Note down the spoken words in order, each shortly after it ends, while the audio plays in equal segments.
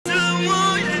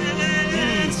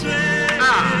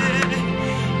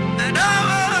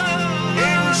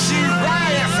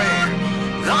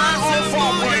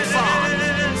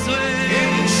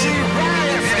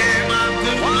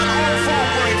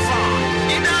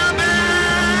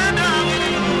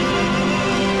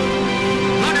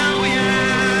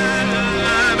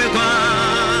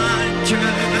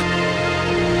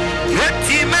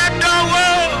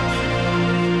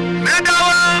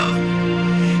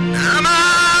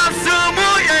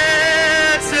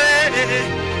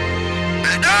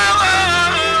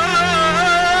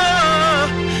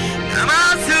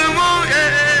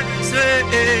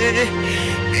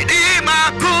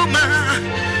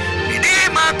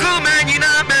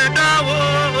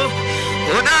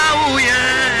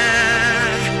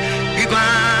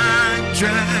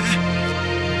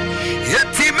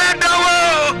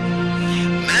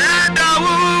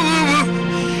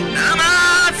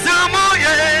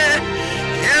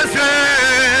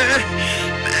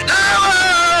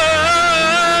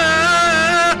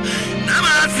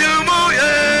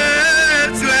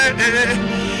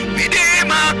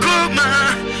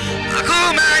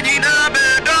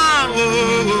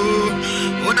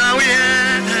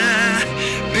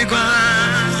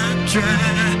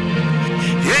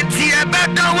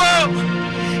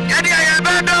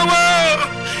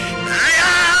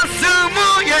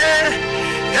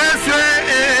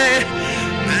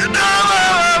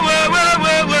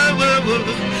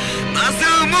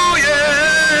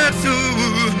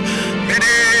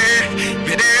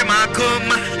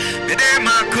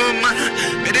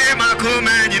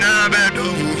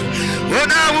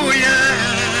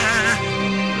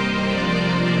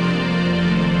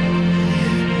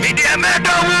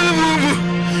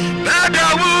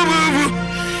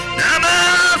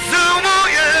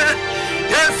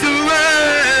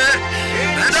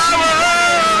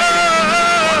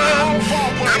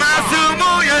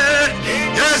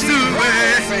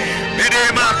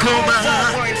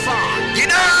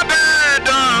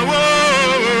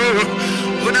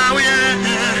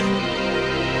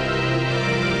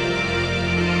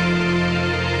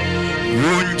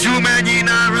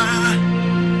Nhyira,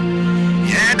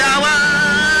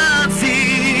 Yedawasi,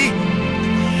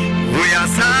 we are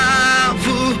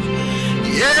Safu,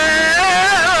 Nhyira,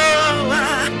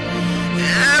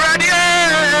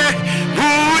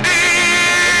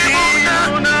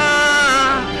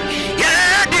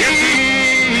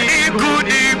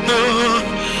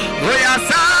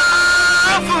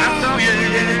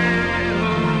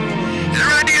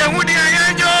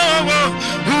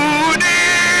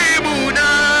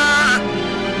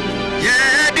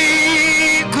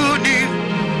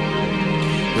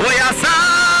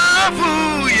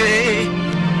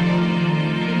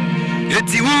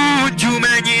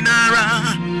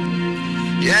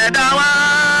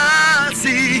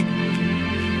 Yedawasi,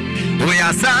 we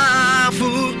are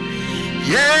Safu,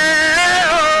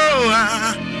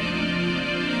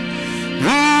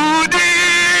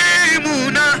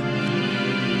 Udimuna,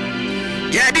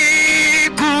 Yedi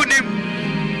Kunim,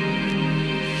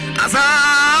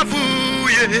 Asafu,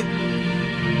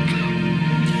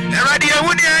 Eradia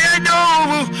Wunia,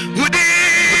 Udimuna.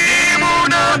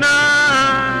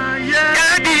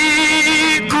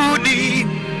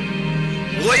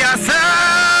 We are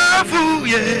Safu,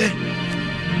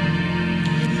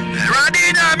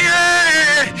 Radinam,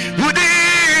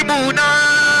 Udimuna,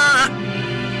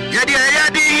 Yadi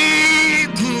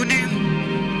Kunim,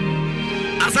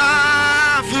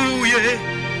 Asafu,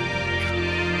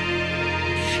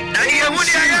 Nadia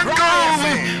Wunia,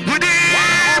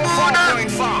 Udimuna,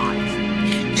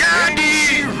 Yadi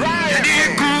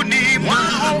Kunim,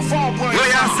 we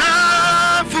are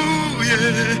Safu,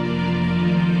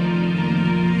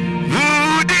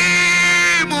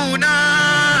 Udimuna,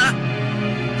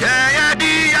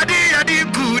 Yadi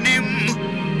Kunim,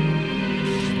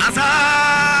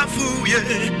 Asafu,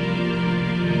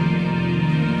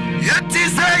 Yeti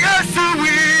say yes,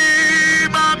 we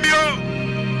mamio,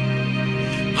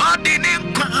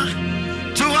 Odinimka,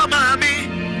 to a mammy,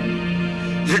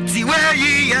 Yeti way,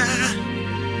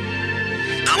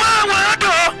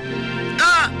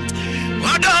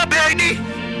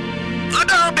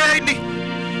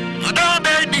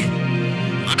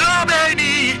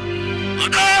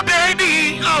 Wado baby,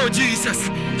 oh Jesus,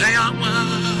 they are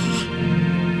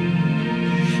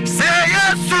say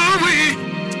yes, we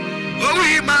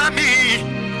mommy,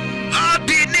 oh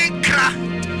Dinika,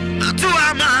 to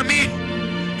our mommy,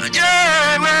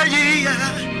 yeah, where ye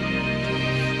are.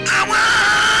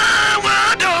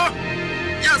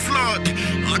 Yes, Lord,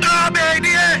 oh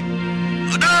baby,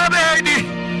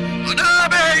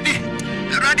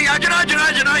 Ready,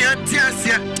 Ajana, Yantia,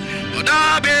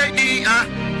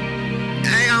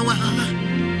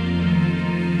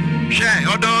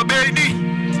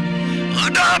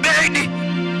 Odabeini,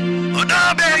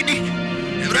 Odabeini,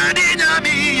 Ready,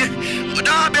 Nami,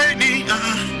 Odabeini,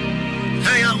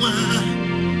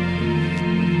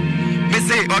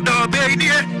 Missy, Odabeini,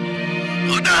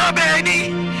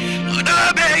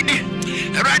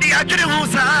 Ready, Ajana,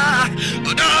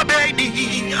 Odabeini,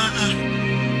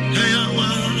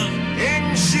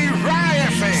 Nhyira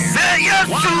FM. Say yes,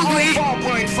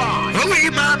 104.5. we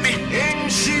mommy.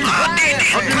 Nhyira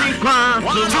FM.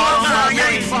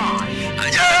 104.5.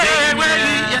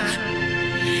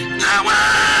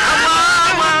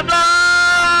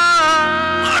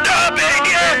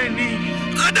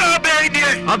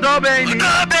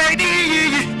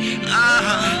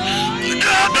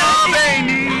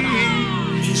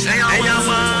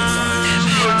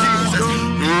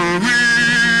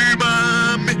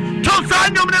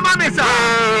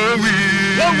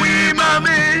 We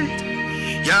mami,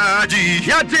 Yaji,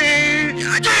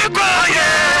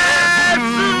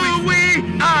 we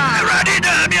are ready,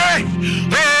 damn ye.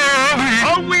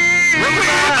 We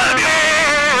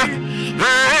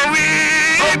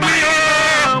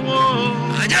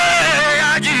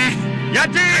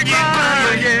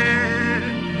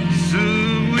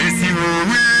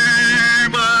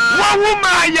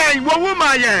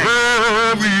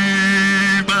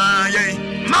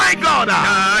my God, I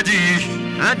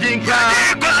think we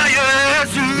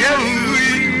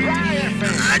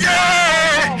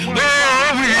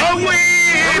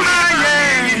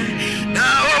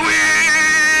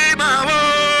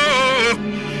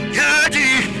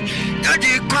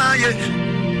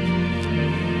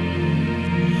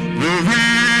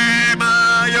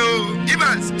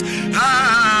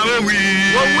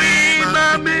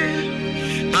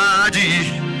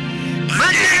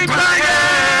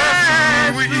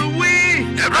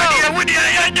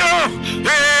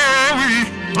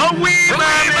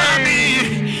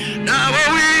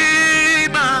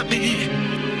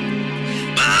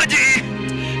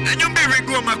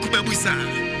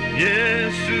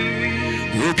Yes,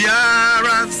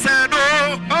 Obiara Sano.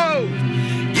 Oh,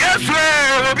 yes,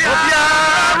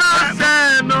 Obiara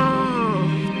Sano.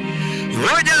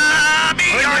 Onyami,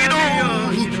 I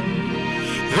know.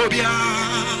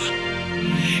 Obiara.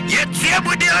 Yet,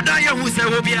 Yamudiana, Yamusa,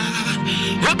 Obiara.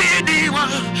 Obidiwa,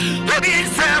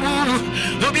 Obiasabu,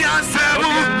 Obiasabu,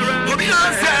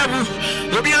 Obiasabu,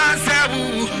 Obiasabu,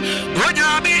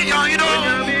 Onyami, I know.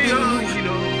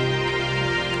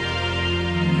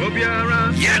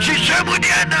 Yes,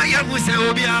 Shamudiana, Yamusa,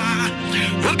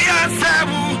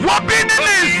 Obiasabu, what been in this?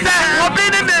 What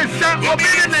been in this? What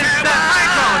been in this? My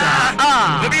God,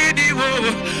 Obidiwo,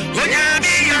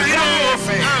 Onyami, I know.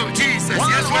 Oh, Jesus,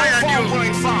 yes, why are you?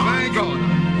 My God.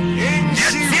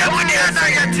 Yes, Yamudiana,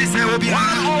 Yatisa,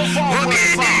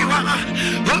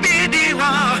 Obidiwa,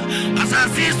 as I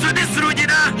see to this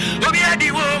Rudina,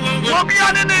 Obiadiwo,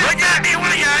 Obiana, Onyami,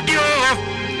 why are you?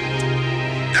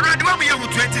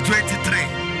 2023.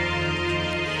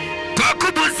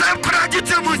 Kokubu sam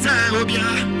krajitu musa obia.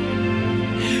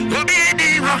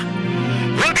 Obidiwa.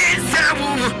 Obisabu.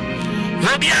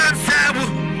 Obiasabu.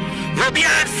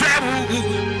 Obiasabu.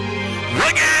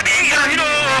 Wonyami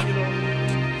yahiro.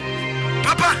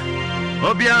 Papa.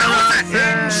 Obiasabu.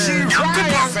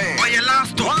 Or your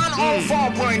last talk.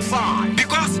 104.5.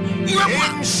 Because we are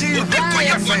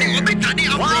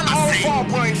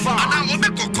 104.5. And I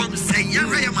will come say,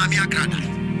 Yara Mamia Grana.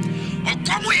 Or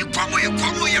come here,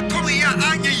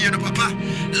 Papa.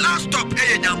 Last stop,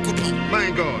 my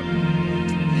God.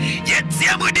 Yet,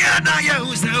 Yamudiana,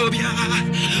 Yusabia.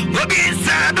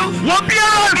 Wobisano,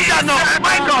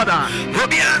 my God.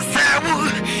 Wobiasabu,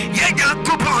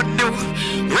 Yankupono.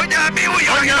 When I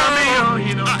mean,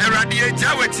 you know, I radiate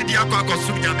our city of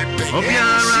Kosumia.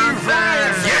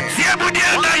 Yet,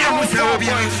 Yamudiana,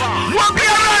 Yusabia.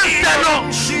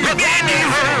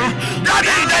 That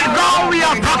is the goal we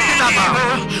are talking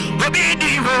about.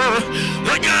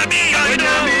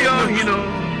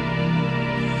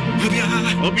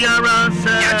 Obiara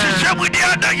said,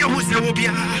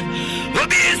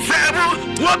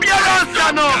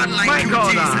 my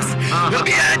God,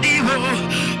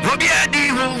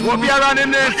 Obiara in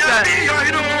this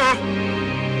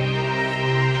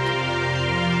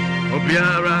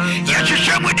Obiara,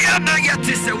 Yachishamudiana,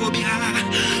 Yatisa, Obiara,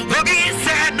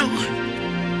 Obisano,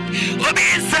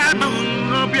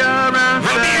 Obiara,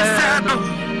 Obisano,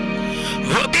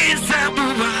 Obisabu,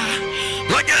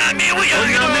 Onyami,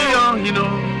 you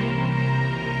know,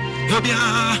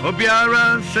 Obiara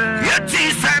said,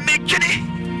 Yatisa, Mikini,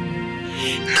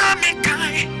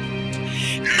 Namikai,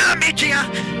 Namikia,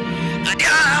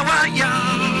 Adawaya,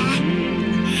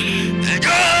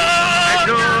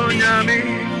 Adonyami,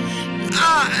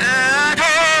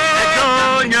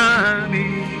 Adonyami.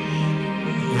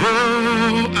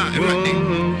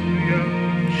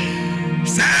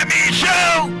 Sammy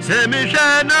show,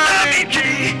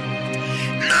 Namichi,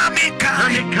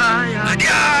 Namikaya,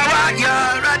 Adiawa,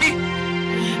 Radi,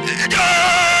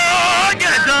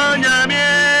 Adonyami,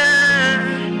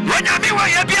 Wanyami, why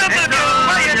you be a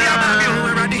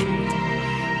Radi?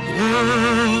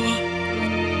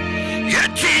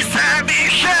 Yeti Sammy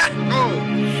show,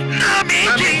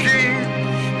 Namichi,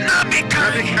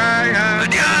 Namikaya,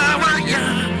 Adiawa,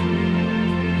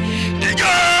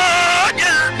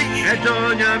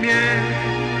 Adonyami,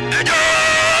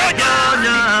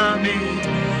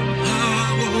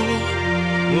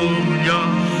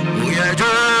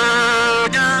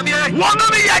 one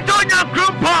of the Adonia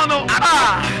group on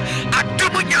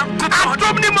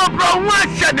Atomnimo bro,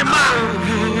 once and a man.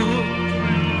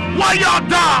 Why you're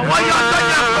down? Why you're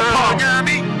down?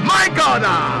 My God,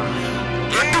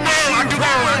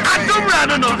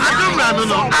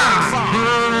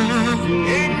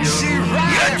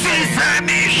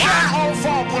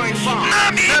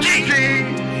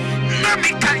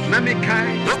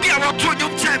 Namikai. Look at what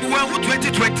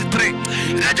 2023.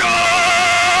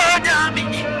 Adonyami.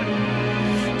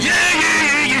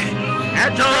 Yeah.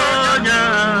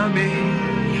 Adonyami.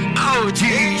 Oh,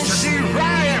 Jesus.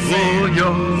 Oh, yo.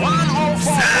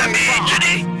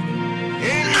 104.5.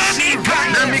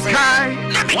 Namikai.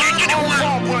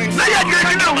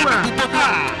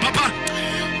 Papa.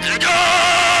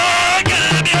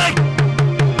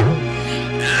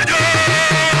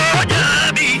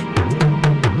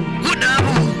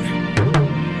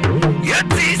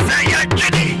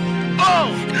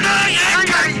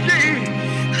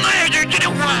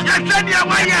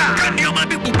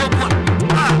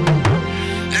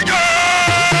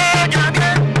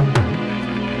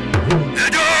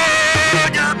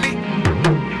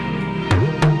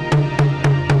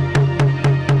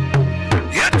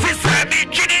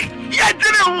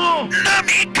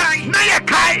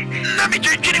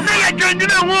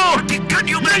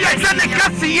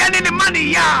 yen in the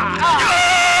money, yeah.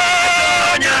 Oh,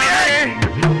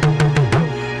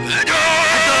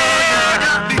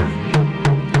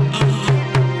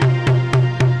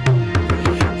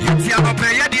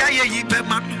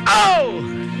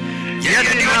 yes,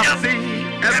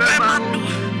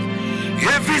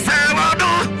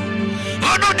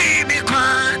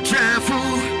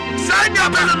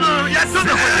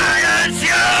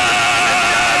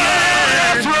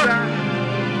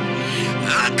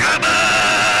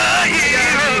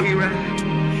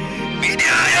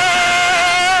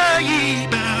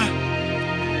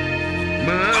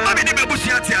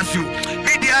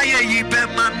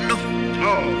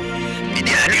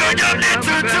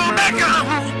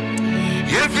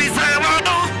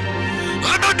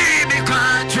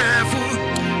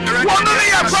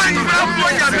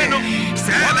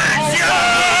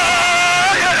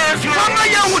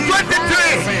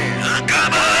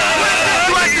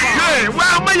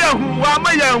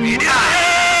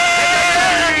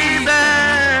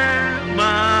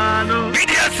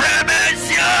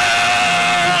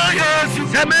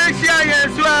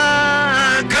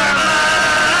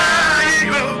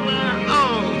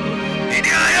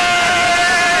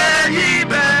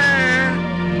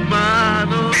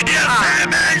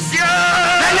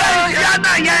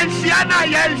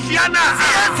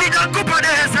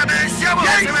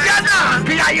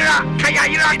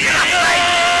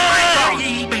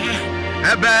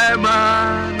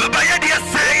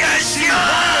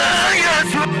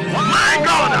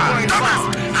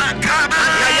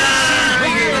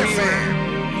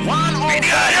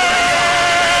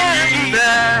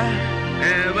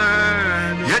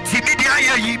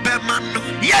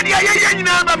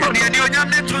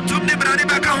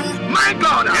 my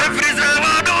God,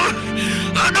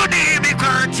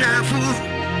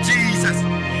 Jesus,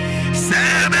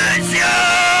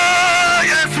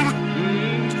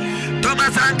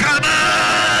 Thomas and Kama,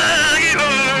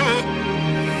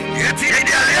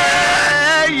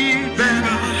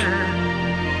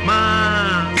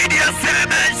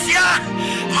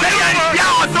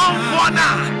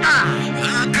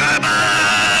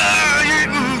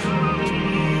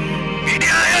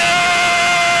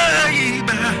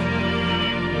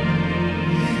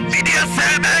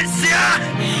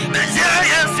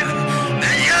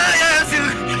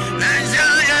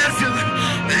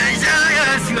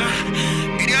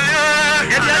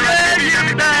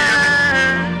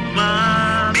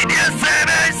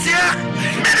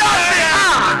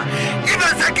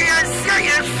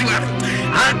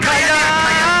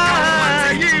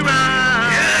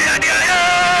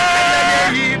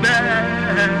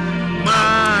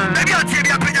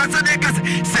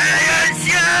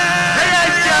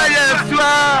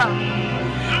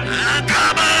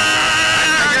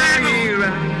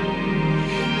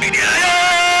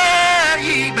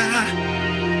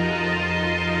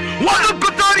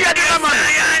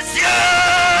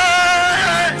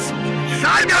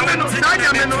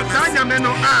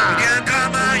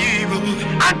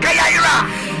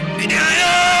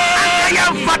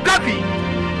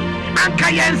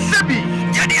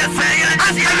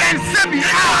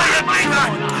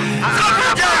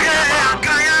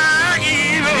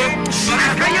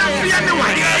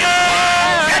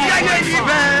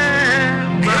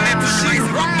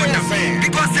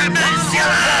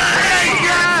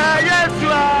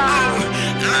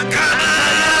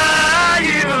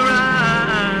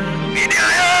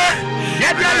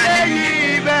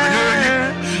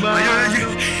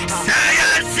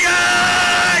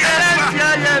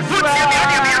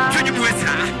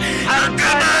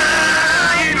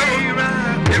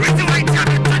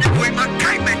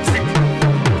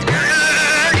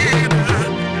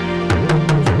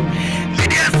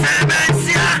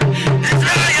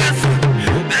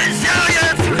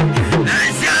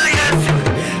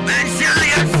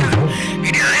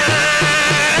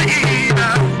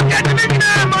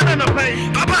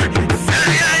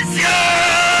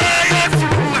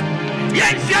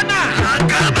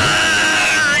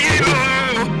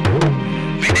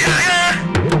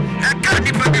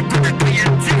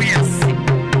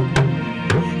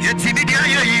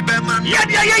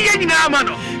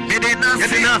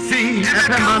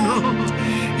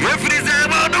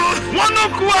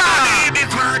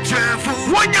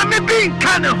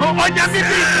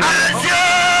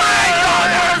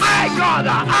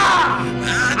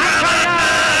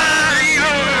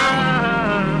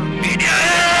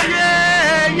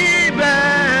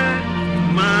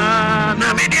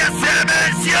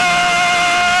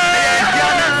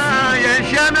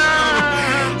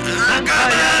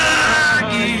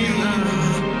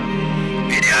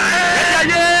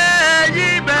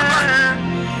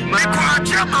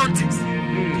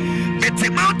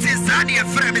 and your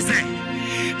friend say,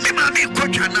 me mammy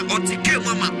coachana or take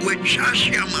mama with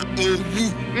Shashama. Oh,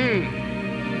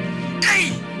 hey,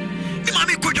 me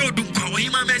mammy coach do call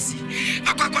him a messy.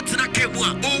 I got to the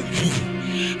Kemwa. Oh,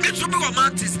 it's so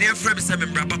romantic near from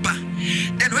Seven Papa.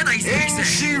 And when I say,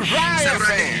 Nhyira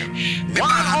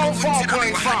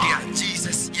 104.5.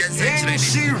 Jesus, yes,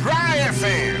 Nhyira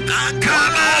FM.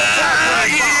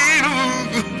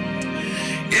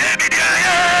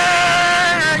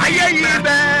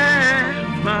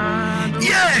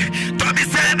 Yeah, Tommy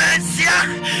Semencia.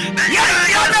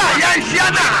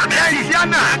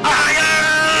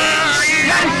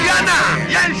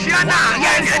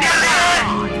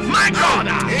 My God, I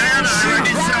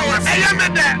am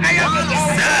there. My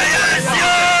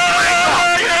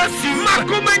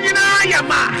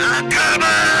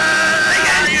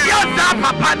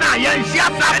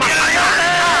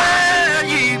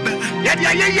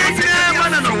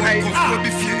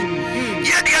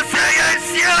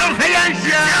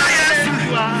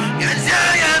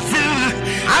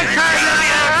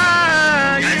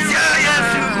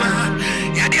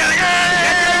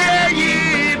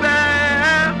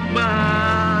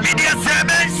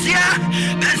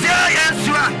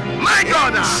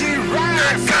God,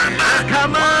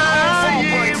 come on,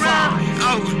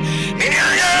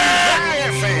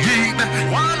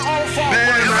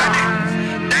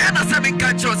 104.5. Then I said,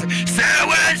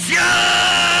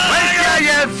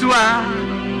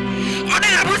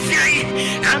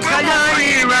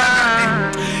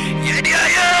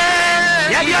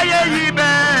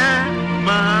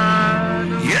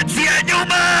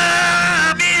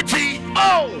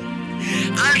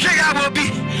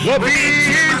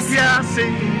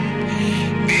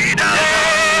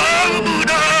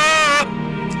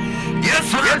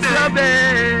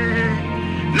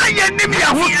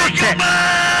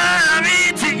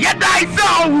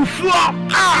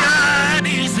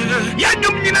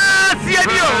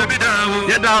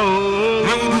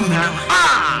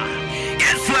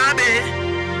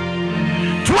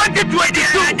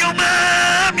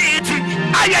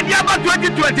 I am never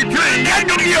 2023.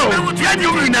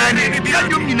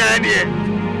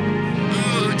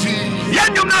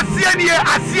 Yanyum na sienie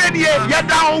asienie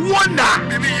yada wonder.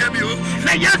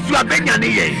 Na Yesu abenyane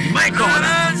ye. My God.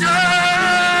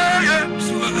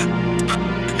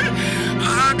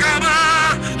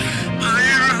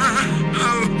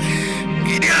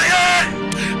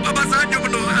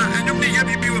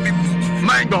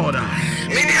 My God. 104.5.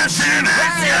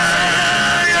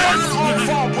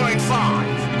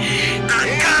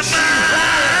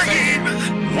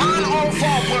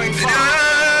 104.5.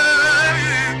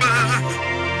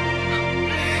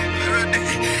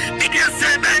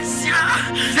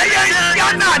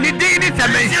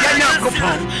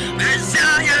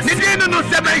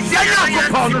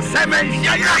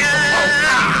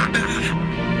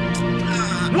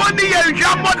 One year,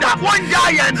 your mother, one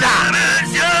giant.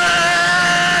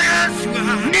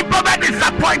 Nipo be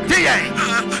disappointed.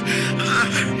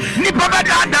 Nipo be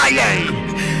dying.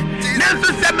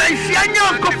 Nensu semensia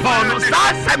nyankopono,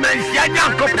 sa semensia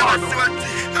nyankopono.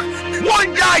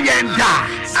 One giant.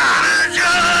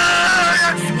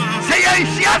 Say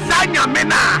Nhyira sanya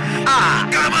mena.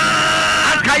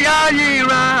 Akaya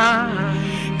Nhyira.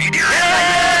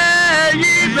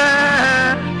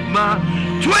 Ma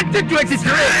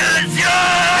 2023.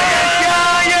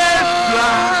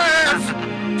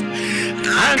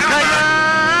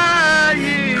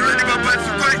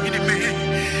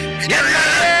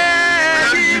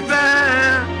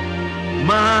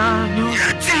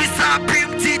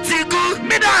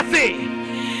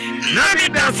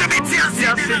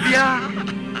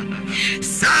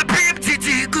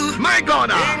 My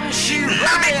God, oh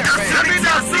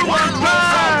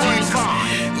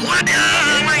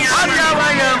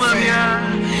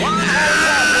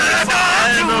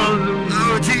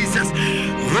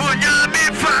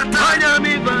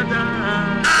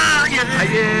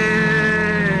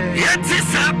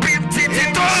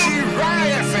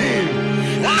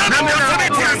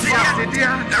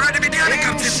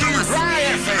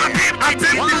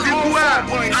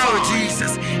Jesus, oh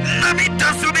Jesus,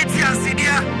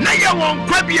 now you won't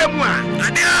grab your one.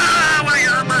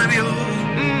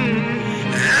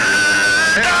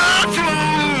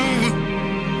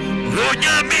 Oh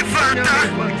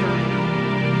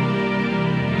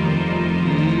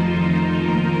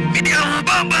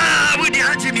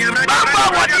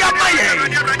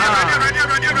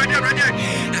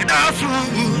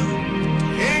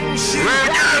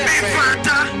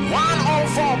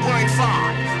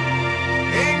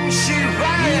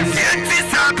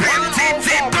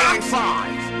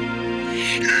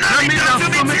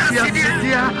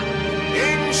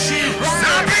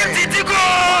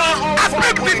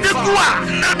Sua.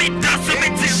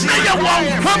 Na ya won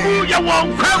kwamu ya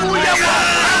won kwamu ya won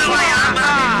kwamu.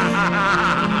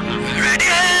 Ready.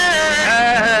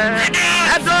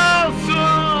 Adosu.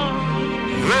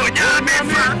 Onyame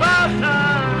fata.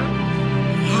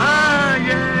 Ah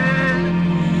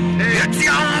yeah. Yeti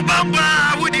awon bamba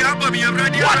wudi abami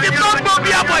awrade. What the bamba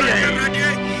bi aboye?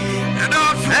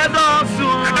 Adosu.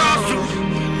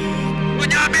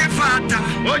 Onyame fata.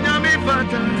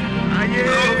 Ah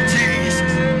yeah. Oh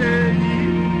Jesus.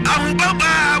 Awon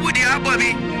bamba wudi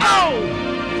abami. Oh.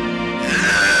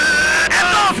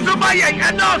 Adosu maye.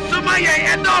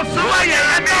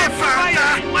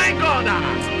 My God.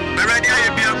 Awrade aye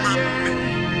bi ama.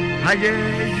 Aye.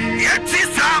 Yeti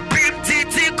sapim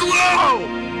titi guo.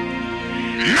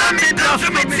 Na me dosu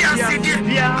me ti asidi.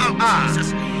 Oh Jesus.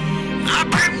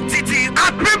 Apim titi.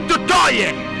 Apim to toye.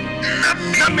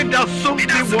 Na me dosu me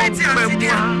won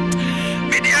memwa.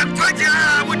 Me di akwaja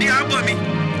wudi abomi.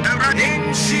 Awrade.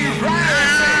 Nhyira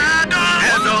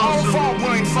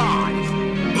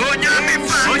 104.5. Onyame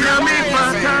fata.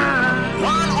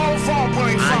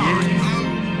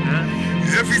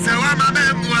 104.5. Efisa wa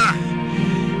mamemwa.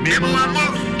 Memwa mo.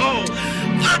 Oh.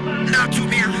 Na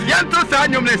tumia. Yanto sa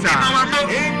nyomne sa. Memwa mo.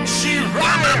 Nhyira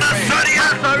Wa mama sorry.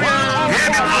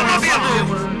 Ebi mo mo bi mo.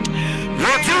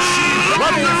 Wotu.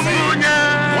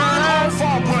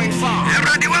 104.5.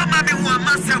 Awrade wa mame wa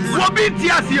masamu. Wo bi ti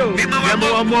asio.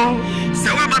 Memwa mo. Se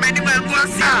wa mame ni wa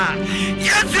asa.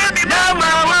 Yesu mi mo.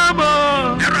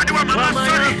 Awrade wa mama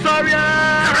sorry.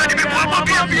 Awrade mi mo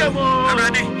bi mo.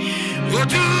 Awrade.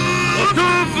 Wotu.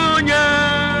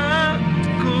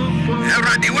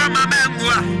 Awrade wa mama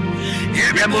mwa.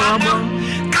 Ebi mo mo.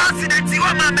 Kasidenti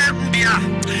wa mama mbia.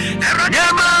 Awrade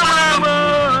wa mama.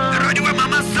 Awrade wa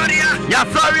mama sorry. Ya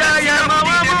sorry ya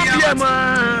mama biema.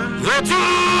 Wotu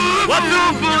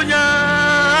funya.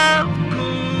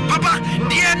 Papa,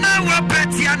 dia na wa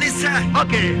peti anisa.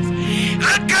 Okay.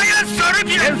 Akaya sorry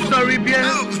bien. Sorry bien.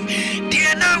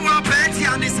 Dia na wa peti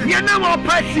anisa. Ya na wo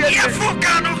pati. Ya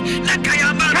fukano na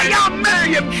kaya ma. Kaya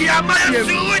mayem kiama yem.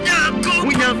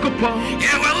 Unya kupo.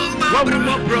 Wa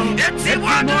mo bro. Eti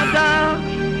wada.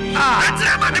 Ati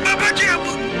ma ni baba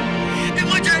jemu. Ni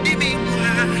mo jadi mi.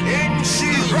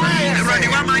 Awrade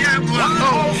wa ma ya kwa.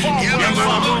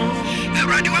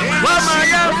 Awrade wa ma. Wa ma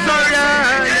ya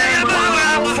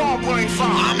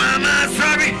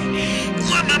sorry.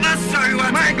 Mama sorry.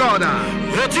 My God.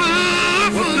 Wotu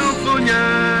funya.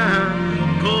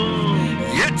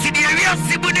 Yeti di area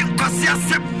sibuni nkwasi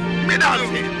asem.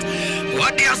 Medasi.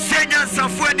 Wadi asenya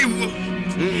safo ani wo.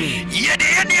 Yede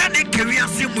ene ane kewi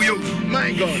asemu yo.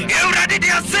 My God. Awrade di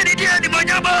aseni di ani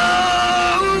monyabo.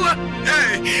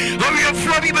 Owi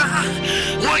afro bi ba.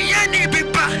 Wo yeni bi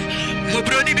ba. Mo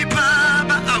broni bi ba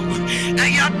ba.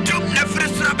 Ya dum na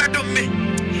fresra bedum me.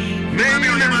 Mami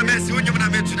o ma mesi onyo na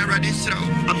metu na Awrade shira o.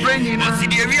 Aprenyi na. Osi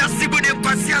di area sibuni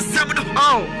nkwasi asem no.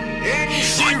 Oh.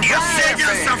 Wadi asenya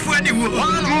safo ani wo.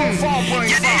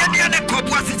 Yede ane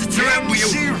kobu asitire mu yo.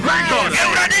 My God.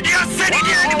 Awrade di aseni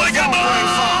di ani monyabo.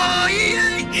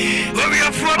 Owi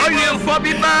afro bi ba. For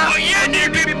be ba. Oyeni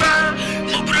bi ba.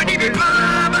 Mo broni bi ba.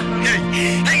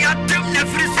 Ya dum na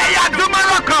fresra.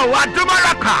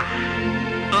 Adumaraka.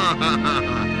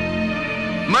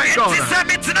 My God. It's a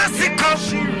bit na siko.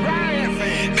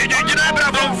 Me do jina bra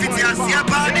bon fiti asia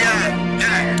pa dia.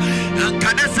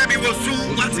 Kana se mi wosu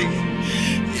wati.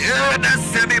 Yeah, na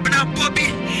se mi bna bobi.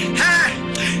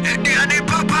 E di ane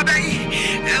papa bay.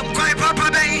 Kwai papa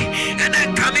bay. And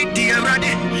then come di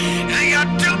Awrade. Ya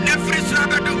dum na frisra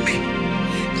ba dum me.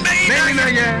 Me na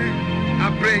ye.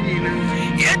 Aprenyi na.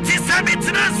 it's a bit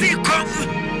na siko.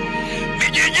 Me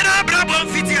do jina bra bon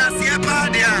fiti asia pa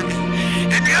dia.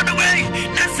 And the other way,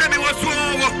 let's say me was so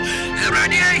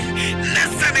Awrade,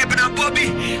 let's say me bna bobi.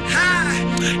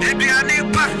 And the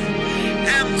anepa,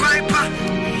 and kwaipa,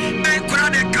 and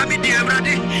kurane kami di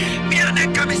Awrade. Me ane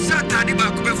kami satani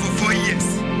baku for 4 years.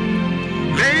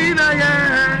 Meina ye.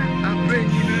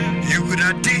 Aprenyi na. You would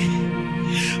have day.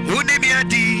 Uni me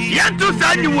adi. Yanto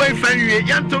sanyi we fenye.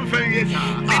 Yanto fenye sa.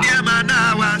 Media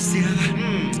mana wasia.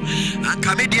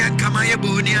 Kami di kama ye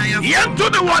boni aya. Yanto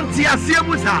the one tia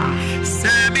siemusa.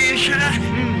 Semisha.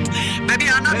 Baby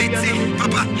anamiti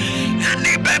papa.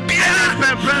 Ani baby.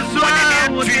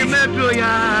 Uni medo ya.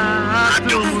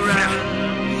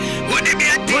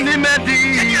 Uni medi.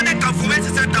 Yane kafuwezi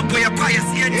sa tampo ya kwa ya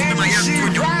siya tima ya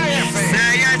tunyo.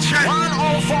 Seya cha.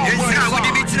 Yesa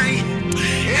uni mitai.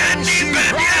 Ani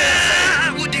baby.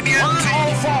 Uni miati.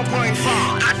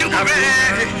 104.5. Adumure.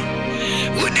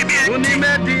 Uni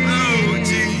miati. Oh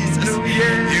Jesus.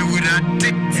 You would have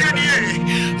taken ye.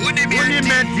 Uni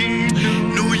miati.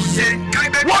 No ye.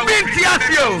 What means yes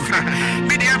you?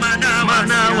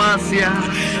 Mana wasia.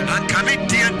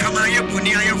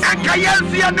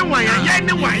 Akayansia no one,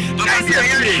 no one.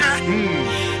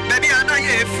 Baby, I know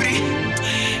you're free.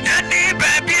 Any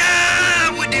baby,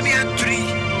 wouldn't be a tree.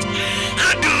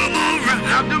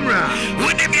 Adumra.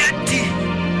 Wouldn't be a tea.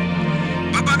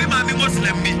 Papa, mammy,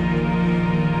 Muslim me.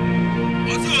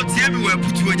 Also, tell me where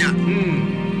put you in.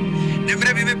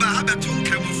 Never be about to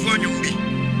come for you.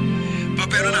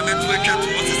 Papa, I meant to a cat.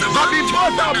 But it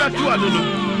was about to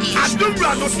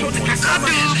Adumra, not to the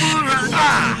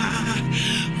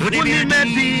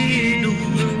wouldn't be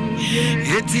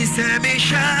it is a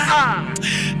mission.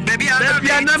 Baby,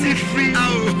 I'm not free.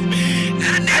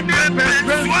 And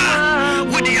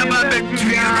would you have been to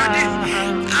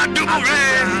I do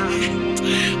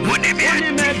wouldn't be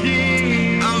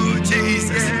oh,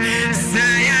 Jesus.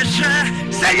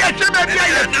 Say yes, baby.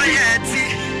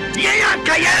 Yeah,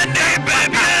 baby.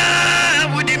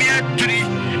 Wouldn't be a tree.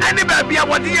 And the baby, I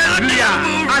want the Adumra.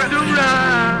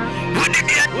 Wouldn't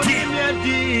be a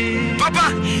tea. Papa,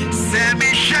 say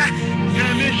me share.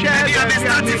 Baby, I'm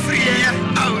starting free.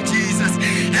 Oh, Jesus.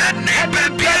 And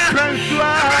baby,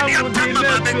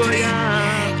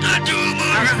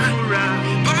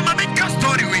 Papa, my big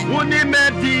story.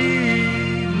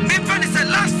 My friend is the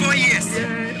last 4 years.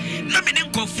 Let me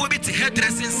conform it to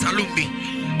hairdressing salon.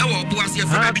 I will boss you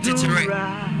for my teacher.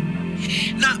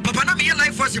 Now, Papa, I'm here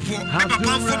life worship for Papa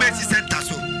Performance Center.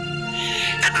 So,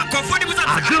 and I'm comfortable with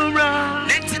Adumra.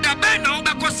 Let's see the band now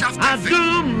because after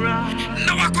Adumra.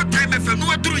 Now I got time FM. No,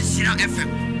 I do Nhyira FM.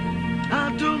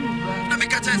 Adumra. Now me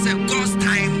catch and say God's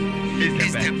time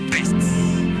is the best.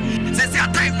 Say a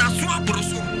time now so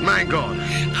abroso. My God.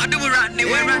 Adumra ni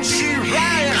we ran. Nhyira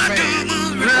FM.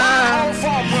 Adumra.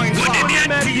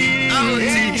 104.5. Oh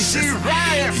Jesus. Nhyira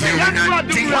FM. What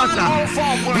do you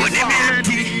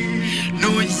no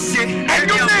say. And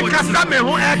you make us come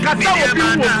home. I can't tell you who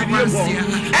will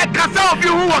I can't tell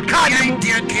you who will carry you.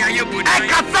 I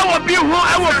can't tell you who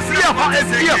I will fear her and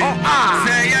fear her.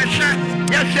 Say yes,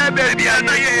 baby, I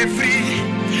know you're free.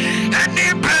 And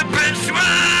the purpose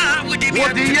would be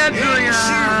what the end doing?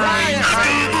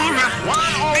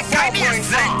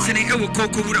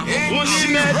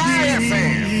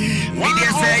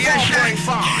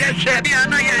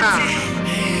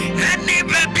 Any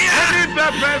baby,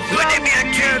 would it be a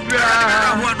kid? I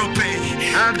want to pay.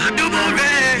 I do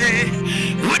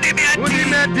would it be a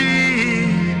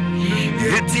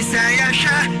it is a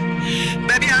yasha,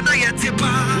 baby, I know your tipper.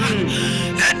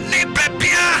 Any baby,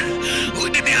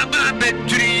 would it be a baby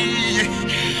tree?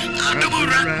 I do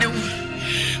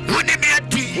would it be a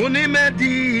tea? Would it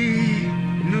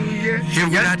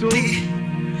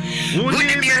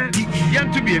be a tea? Young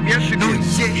to be a yes, no,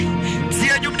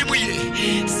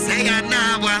 say I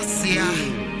now was here.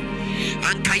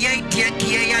 And Kaya,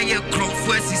 Kia, Crow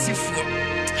for Sissifo.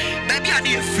 Baby, I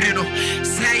need a friend.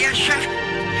 Say, Yasha.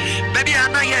 Baby,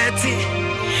 I'm not yet.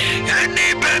 And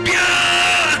baby,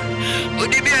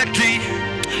 would it be a tree?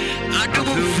 I do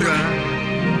move from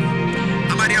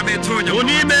Amaria Metonia.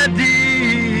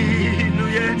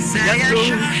 Say,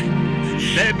 Yasha.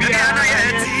 Baby, I'm not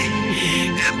yet.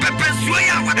 And Papa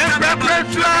Swaya, what I'm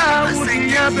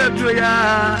saying, I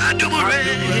do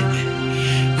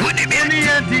would it be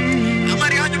Amaria?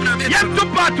 Yes, to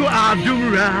battle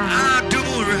Adumra.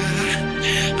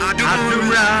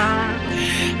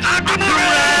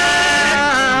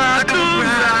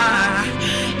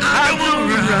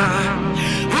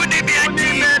 Would it be a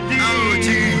oh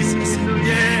Jesus?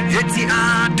 It's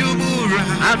Adumra.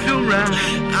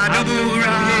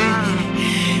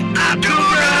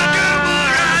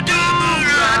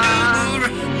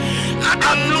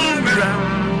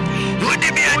 Would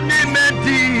it be a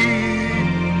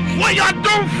what you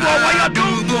done for? What you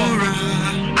done for?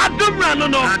 Adumra no.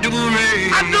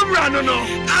 Adumra no.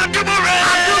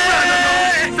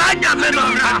 Sanya me no.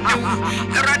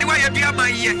 Ready why you be my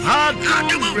year?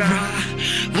 Adumra.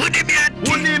 Would it be a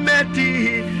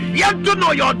you don't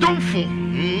know you're done for.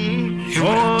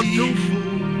 Oh Jesus.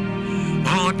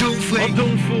 What done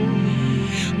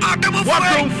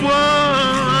for?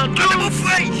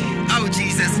 Oh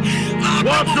Jesus.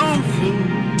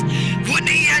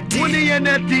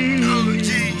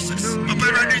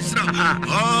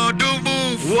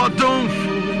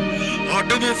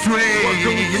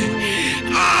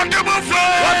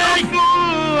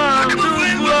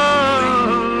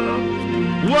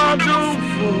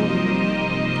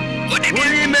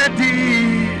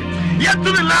 Yet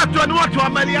to the last one, what to a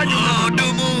man?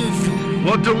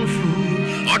 What don't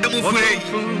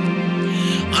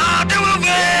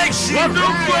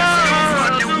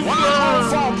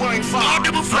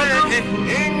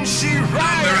Nhyira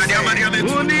FM.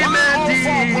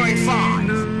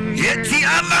 104.5.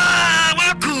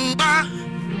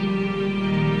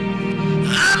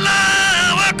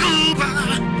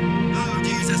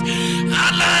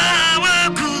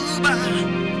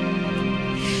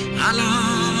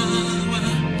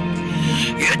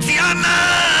 Yetiana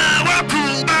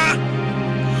Wakuba.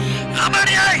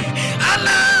 Amani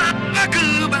Allah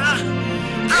Wakuba.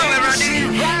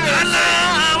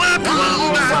 Allah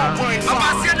Wakuba.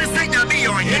 Abasia the singer me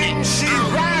on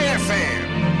Nhyira FM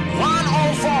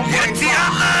 104.5.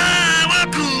 Yetiana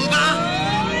Wakuba.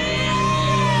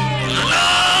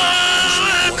 Allah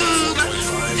Wakuba.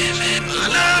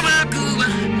 Allah Wakuba.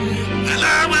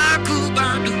 Allah Wakuba.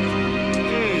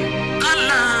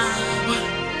 Allah.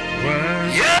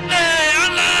 Yeah,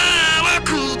 Allah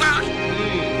Wakuba.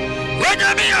 When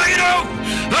you be a hero,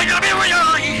 when you be a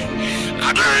I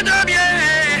don't know,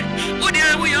 yeah. What we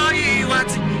are,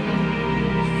 what?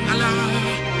 Allah.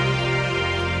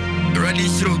 Ready,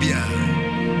 Shrubia.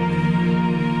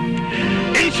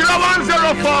 Nhyira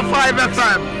 1045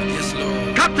 FM. Yes,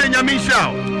 Lord. Captain Yamisha.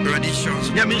 Ready, shows.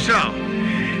 Yamisha.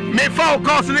 Me fall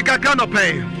calls in the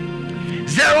canopy.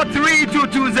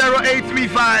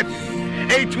 03220835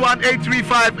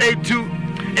 8183582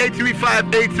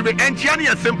 83583. And Chiani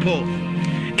simple.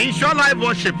 Nhyira live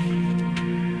worship.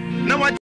 No one.